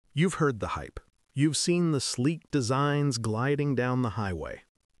You've heard the hype. You've seen the sleek designs gliding down the highway.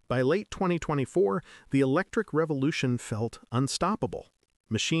 By late 2024, the electric revolution felt unstoppable.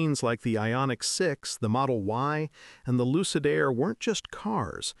 Machines like the Ioniq 6, the Model Y, and the Lucid Air weren't just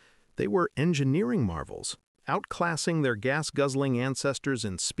cars. They were engineering marvels, outclassing their gas-guzzling ancestors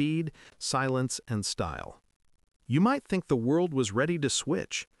in speed, silence, and style. You might think the world was ready to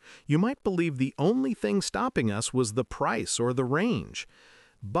switch. You might believe the only thing stopping us was the price or the range.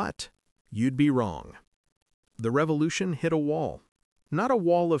 But you'd be wrong. The revolution hit a wall. Not a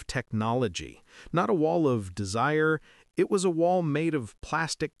wall of technology, not a wall of desire. It was a wall made of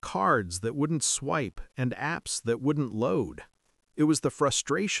plastic cards that wouldn't swipe and apps that wouldn't load. It was the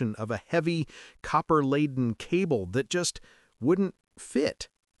frustration of a heavy, copper-laden cable that just wouldn't fit.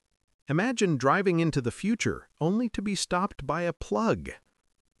 Imagine driving into the future only to be stopped by a plug.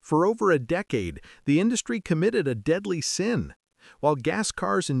 For over a decade, the industry committed a deadly sin. While gas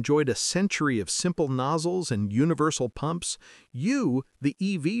cars enjoyed a century of simple nozzles and universal pumps, you, the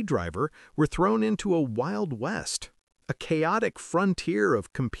EV driver, were thrown into a wild west, a chaotic frontier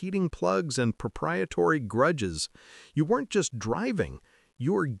of competing plugs and proprietary grudges. You weren't just driving,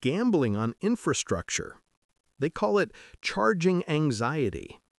 you were gambling on infrastructure. They call it charging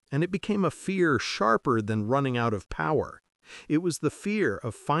anxiety, and it became a fear sharper than running out of power. It was the fear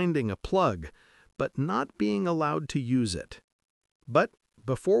of finding a plug, but not being allowed to use it. But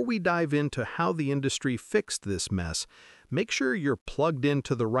before we dive into how the industry fixed this mess, make sure you're plugged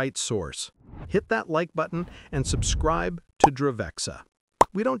into the right source. Hit that like button and subscribe to Dravexa.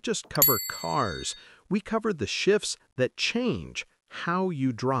 We don't just cover cars, we cover the shifts that change how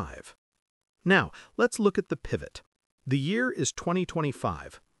you drive. Now, let's look at the pivot. The year is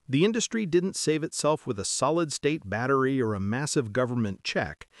 2025. The industry didn't save itself with a solid-state battery or a massive government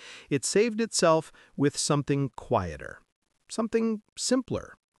check. It saved itself with something quieter. Something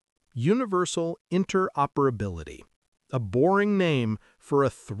simpler. Universal interoperability. A boring name for a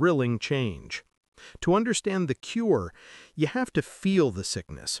thrilling change. To understand the cure, you have to feel the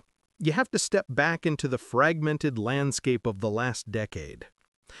sickness. You have to step back into the fragmented landscape of the last decade.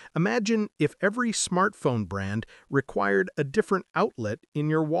 Imagine if every smartphone brand required a different outlet in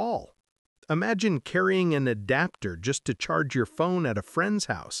your wall. Imagine carrying an adapter just to charge your phone at a friend's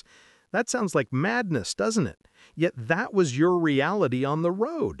house. That sounds like madness, doesn't it? Yet that was your reality on the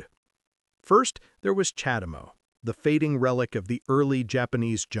road. First, there was CHAdeMO, the fading relic of the early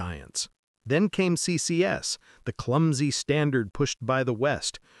Japanese giants. Then came CCS, the clumsy standard pushed by the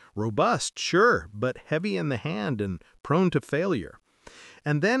West. Robust, sure, but heavy in the hand and prone to failure.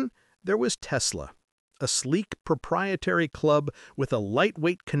 And then there was Tesla, a sleek proprietary club with a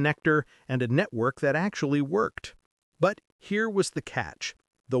lightweight connector and a network that actually worked. But here was the catch.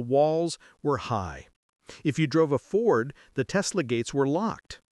 The walls were high. If you drove a Ford, the Tesla gates were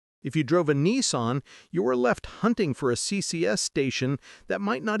locked. If you drove a Nissan, you were left hunting for a CCS station that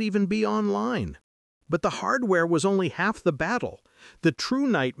might not even be online. But the hardware was only half the battle. The true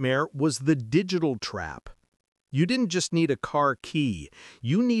nightmare was the digital trap. You didn't just need a car key,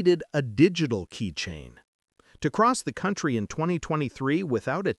 you needed a digital keychain. To cross the country in 2023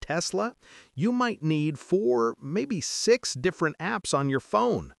 without a Tesla, you might need 4, maybe 6 different apps on your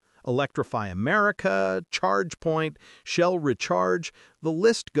phone. Electrify America, ChargePoint, Shell Recharge, the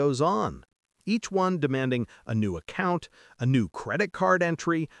list goes on. Each one demanding a new account, a new credit card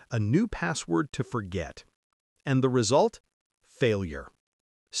entry, a new password to forget. And the result? Failure.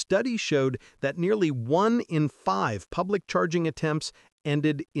 Studies showed that nearly 1 in 5 public charging attempts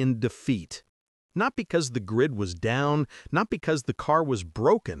ended in defeat. Not because the grid was down, not because the car was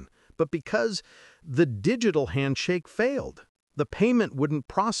broken, but because the digital handshake failed. The payment wouldn't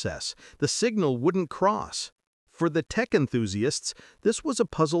process, the signal wouldn't cross. For the tech enthusiasts, this was a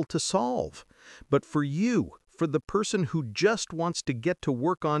puzzle to solve. But for you, for the person who just wants to get to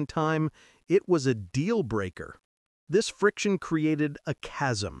work on time, it was a deal breaker. This friction created a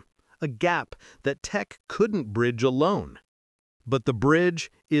chasm, a gap that tech couldn't bridge alone. But the bridge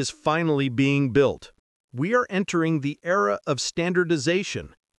is finally being built. We are entering the era of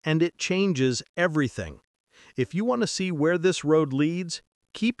standardization, and it changes everything. If you want to see where this road leads,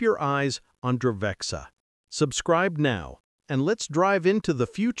 keep your eyes on Dravexa. Subscribe now, and let's drive into the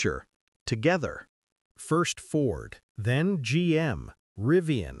future together. First Ford, then GM,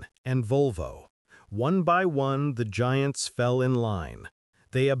 Rivian, and Volvo. One by one, the giants fell in line.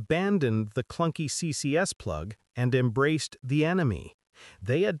 They abandoned the clunky CCS plug and embraced the enemy.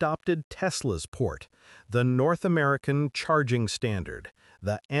 They adopted Tesla's port, the North American Charging Standard,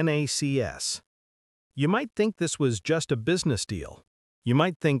 the NACS. You might think this was just a business deal. You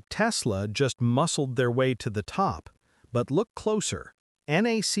might think Tesla just muscled their way to the top. But look closer.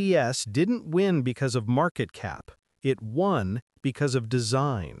 NACS didn't win because of market cap. It won because of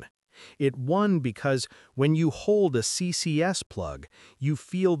design. It won because when you hold a CCS plug, you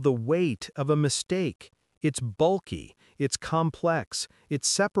feel the weight of a mistake. It's bulky, it's complex, it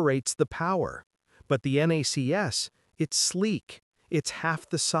separates the power. But the NACS, it's sleek, it's half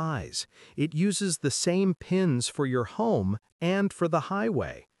the size. It uses the same pins for your home and for the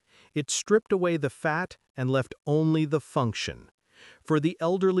highway. It stripped away the fat and left only the function. For the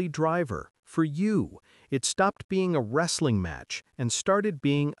elderly driver, for you, it stopped being a wrestling match and started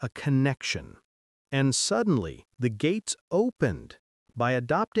being a connection. And suddenly, the gates opened. By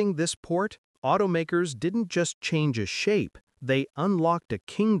adopting this port, automakers didn't just change a shape, they unlocked a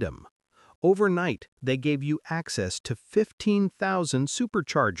kingdom. Overnight, they gave you access to 15,000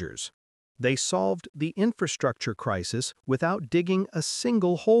 superchargers. They solved the infrastructure crisis without digging a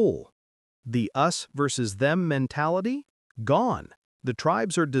single hole. The us versus them mentality? Gone. The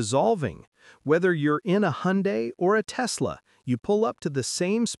tribes are dissolving. Whether you're in a Hyundai or a Tesla, you pull up to the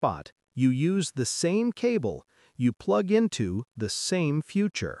same spot, you use the same cable, you plug into the same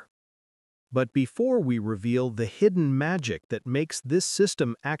future. But before we reveal the hidden magic that makes this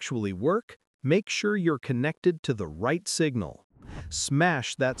system actually work, make sure you're connected to the right signal.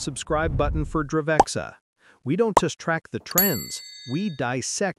 Smash that subscribe button for Dravexa. We don't just track the trends, we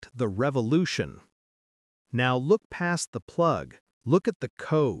dissect the revolution. Now look past the plug, look at the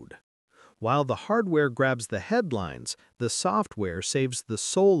code. While the hardware grabs the headlines, the software saves the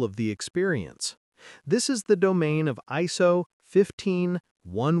soul of the experience. This is the domain of ISO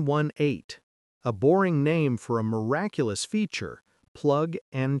 15118, a boring name for a miraculous feature, plug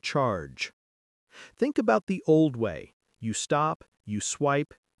and charge. Think about the old way. You stop, you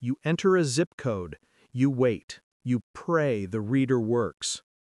swipe, you enter a zip code, you wait, you pray the reader works.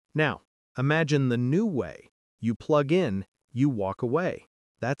 Now, imagine the new way. You plug in, you walk away.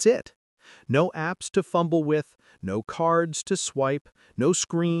 That's it. No apps to fumble with, no cards to swipe, no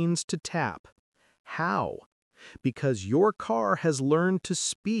screens to tap. How? Because your car has learned to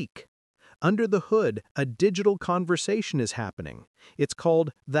speak. Under the hood, a digital conversation is happening. It's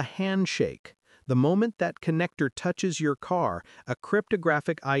called the handshake. The moment that connector touches your car, a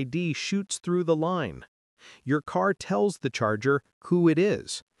cryptographic ID shoots through the line. Your car tells the charger who it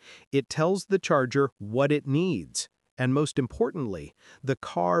is. It tells the charger what it needs. And most importantly, the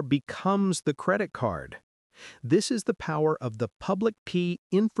car becomes the credit card. This is the power of the public key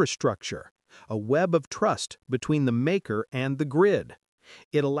infrastructure, a web of trust between the maker and the grid.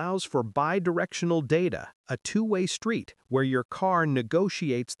 It allows for bidirectional data, a two-way street where your car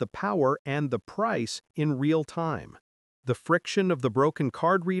negotiates the power and the price in real time. The friction of the broken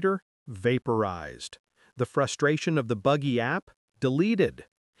card reader? Vaporized. The frustration of the buggy app? Deleted.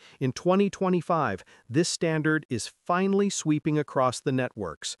 In 2025, this standard is finally sweeping across the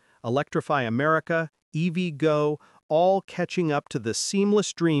networks. Electrify America, EVgo, all catching up to the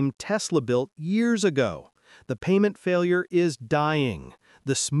seamless dream Tesla built years ago. The payment failure is dying.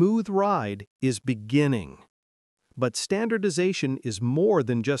 The smooth ride is beginning. But standardization is more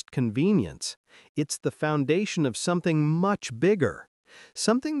than just convenience. It's the foundation of something much bigger.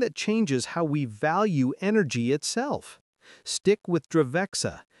 Something that changes how we value energy itself. Stick with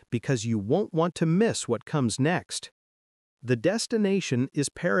Dravexa, because you won't want to miss what comes next. The destination is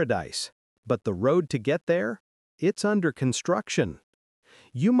paradise, but the road to get there? It's under construction.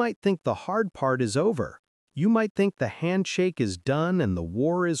 You might think the hard part is over. You might think the handshake is done and the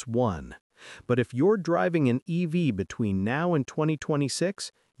war is won. But if you're driving an EV between now and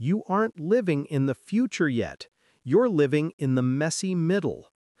 2026, you aren't living in the future yet. You're living in the messy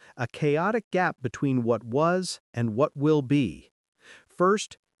middle, a chaotic gap between what was and what will be.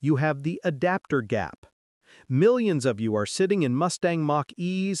 First, you have the adapter gap. Millions of you are sitting in Mustang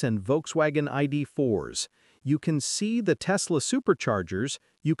Mach-E's and Volkswagen ID.4s. You can see the Tesla Superchargers,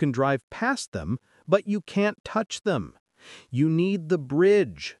 you can drive past them, but you can't touch them. You need the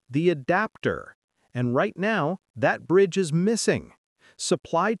bridge, the adapter. And right now, that bridge is missing.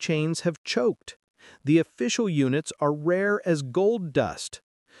 Supply chains have choked. The official units are rare as gold dust.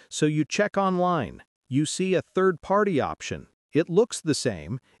 So you check online. You see a third-party option. It looks the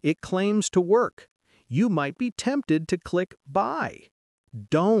same. It claims to work. You might be tempted to click buy.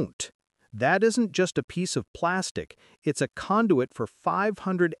 Don't. That isn't just a piece of plastic. It's a conduit for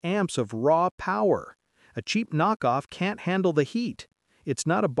 500 amps of raw power. A cheap knockoff can't handle the heat. It's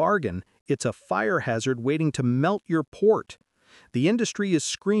not a bargain. It's a fire hazard waiting to melt your port. The industry is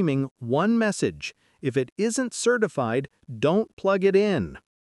screaming one message. If it isn't certified, don't plug it in.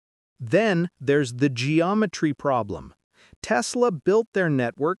 Then there's the geometry problem. Tesla built their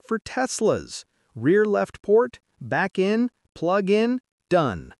network for Teslas. Rear left port, back in, plug in,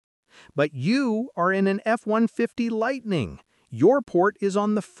 Done. But you are in an F-150 Lightning. Your port is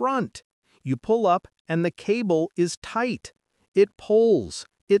on the front. You pull up and the cable is tight. It pulls.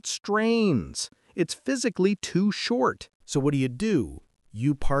 It strains. It's physically too short. So what do?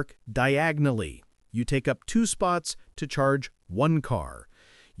 You park diagonally. You take up 2 spots to charge 1 car.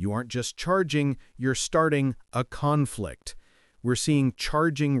 You aren't just charging, you're starting a conflict. We're seeing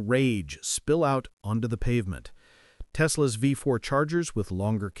charging rage spill out onto the pavement. Tesla's V4 chargers with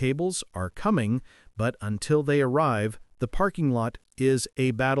longer cables are coming, but until they arrive, the parking lot is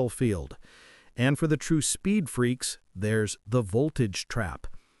a battlefield. And for the true speed freaks, there's the voltage trap.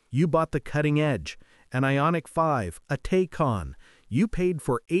 You bought the cutting edge, an Ioniq 5, a Taycan. You paid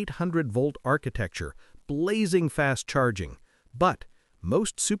for 800-volt architecture, blazing fast charging. But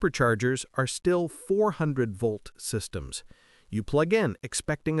most superchargers are still 400-volt systems. You plug in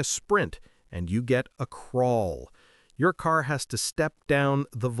expecting a sprint, and you get a crawl. Your car has to step down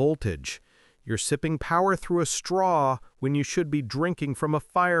the voltage. You're sipping power through a straw when you should be drinking from a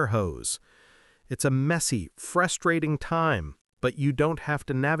fire hose. It's a messy, frustrating time, but you don't have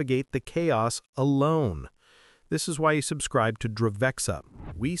to navigate the chaos alone. This is why you subscribe to Dravexa.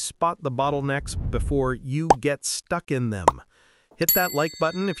 We spot the bottlenecks before you get stuck in them. Hit that like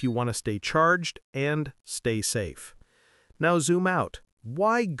button if you want to stay charged and stay safe. Now zoom out.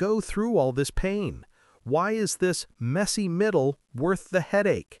 Why go through all this pain? Why is this messy middle worth the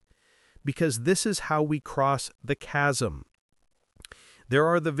headache? Because this is how we cross the chasm. There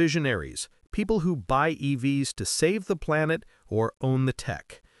are the visionaries, people who buy EVs to save the planet or own the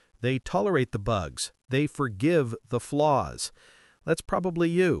tech. They tolerate the bugs. They forgive the flaws. That's probably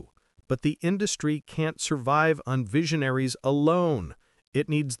you. But the industry can't survive on visionaries alone. It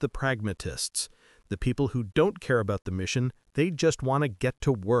needs the pragmatists, the people who don't care about the mission, they just want to get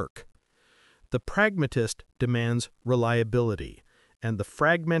to work. The pragmatist demands reliability, and the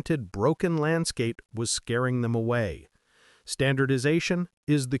fragmented, broken landscape was scaring them away. Standardization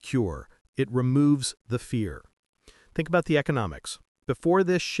is the cure. It removes the fear. Think about the economics. Before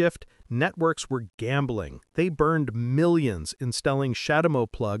this shift, networks were gambling. They burned millions installing Shademo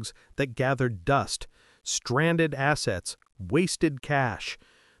plugs that gathered dust, stranded assets, wasted cash.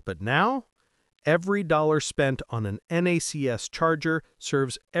 But now, every dollar spent on an NACS charger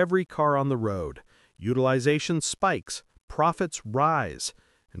serves every car on the road. Utilization spikes, profits rise.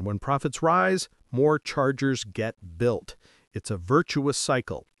 And when profits rise, more chargers get built. It's a virtuous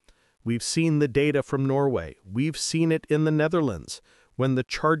cycle. We've seen the data from Norway. We've seen it in the Netherlands. When the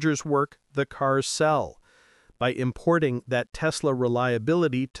chargers work, the cars sell. By importing that Tesla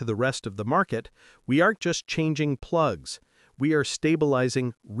reliability to the rest of the market, we aren't just changing plugs. We are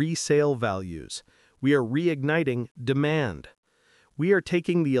stabilizing resale values. We are reigniting demand. We are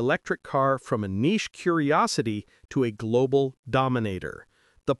taking the electric car from a niche curiosity to a global dominator.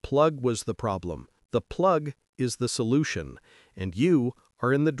 The plug was the problem. The plug is the solution. And you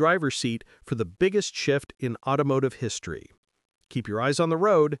are in the driver's seat for the biggest shift in automotive history. Keep your eyes on the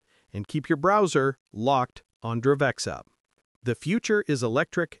road and keep your browser locked on Dravexa. The future is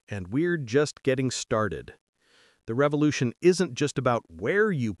electric and we're just getting started. The revolution isn't just about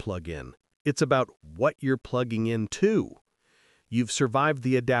where you plug in, it's about what you're plugging into. You've survived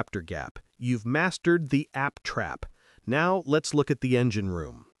the adapter gap. You've mastered the app trap. Now let's look at the engine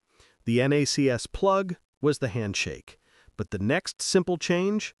room. The NACS plug was the handshake. But the next simple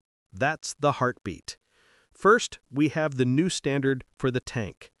change, that's the heartbeat. First, we have the new standard for the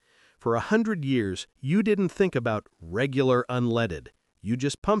tank. For 100 years, you didn't think about regular unleaded. You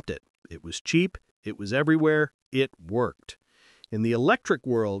just pumped it. It was cheap, it was everywhere, it worked. In the electric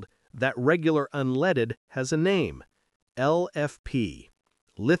world, that regular unleaded has a name, LFP,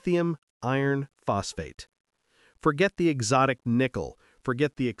 lithium iron phosphate. Forget the exotic nickel,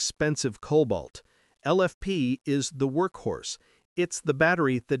 forget the expensive cobalt. LFP is the workhorse. It's the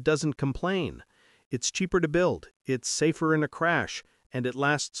battery that doesn't complain. It's cheaper to build, it's safer in a crash, and it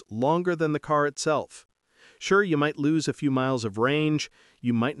lasts longer than the car itself. Sure, you might lose a few miles of range,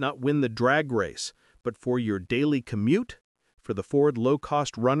 you might not win the drag race, but for your daily commute, for the Ford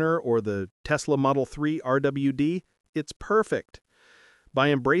low-cost runner or the Tesla Model 3 RWD, it's perfect. By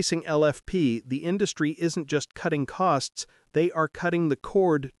embracing LFP, the industry isn't just cutting costs, they are cutting the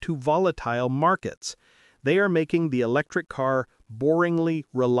cord to volatile markets. They are making the electric car boringly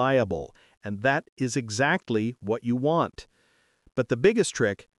reliable, and that is exactly what you want. But the biggest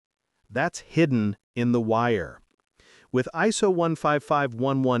trick, that's hidden in the wire. With ISO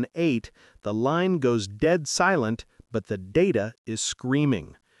 155118, the line goes dead silent, but the data is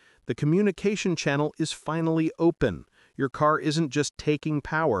screaming. The communication channel is finally open. Your car isn't just taking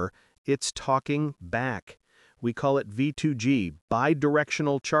power, it's talking back. We call it V2G,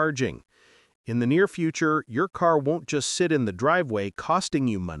 bidirectional charging. In the near future, your car won't just sit in the driveway costing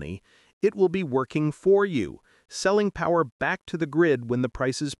you money, it will be working for you, selling power back to the grid when the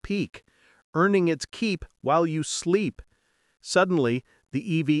prices peak, earning its keep while you sleep. Suddenly,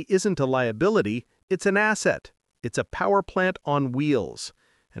 the EV isn't a liability, it's an asset. It's a power plant on wheels.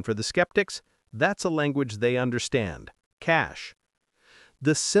 And for the skeptics, that's a language they understand: cash.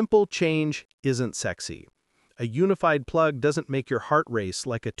 The simple change isn't sexy. A unified plug doesn't make your heart race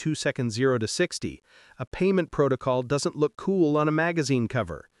like a 2-second 0 to 60. A payment protocol doesn't look cool on a magazine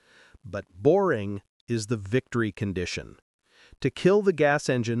cover. But boring is the victory condition. To kill the gas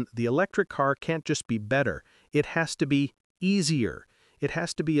engine, the electric car can't just be better. It has to be easier. It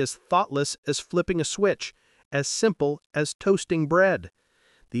has to be as thoughtless as flipping a switch, as simple as toasting bread.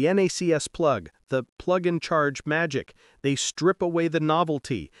 The NACS plug, the plug-and-charge magic, they strip away the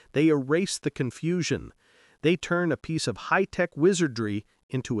novelty, they erase the confusion. They turn a piece of high-tech wizardry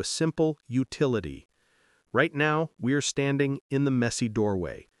into a simple utility. Right now, we're standing in the messy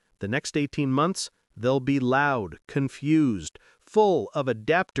doorway. The next 18 months, they'll be loud, confused, full of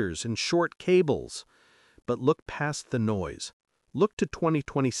adapters and short cables. But look past the noise. Look to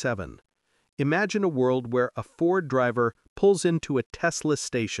 2027. Imagine a world where a Ford driver pulls into a Tesla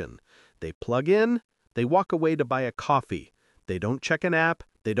station. They plug in, they walk away to buy a coffee. They don't check an app,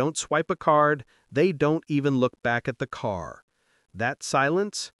 they don't swipe a card, they don't even look back at the car. That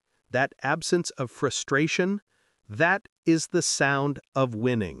silence, that absence of frustration, that is the sound of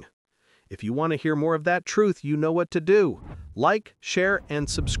winning. If you want to hear more of that truth, you know what to do. Like, share, and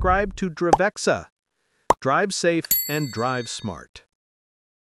subscribe to Dravexa. Drive safe and drive smart.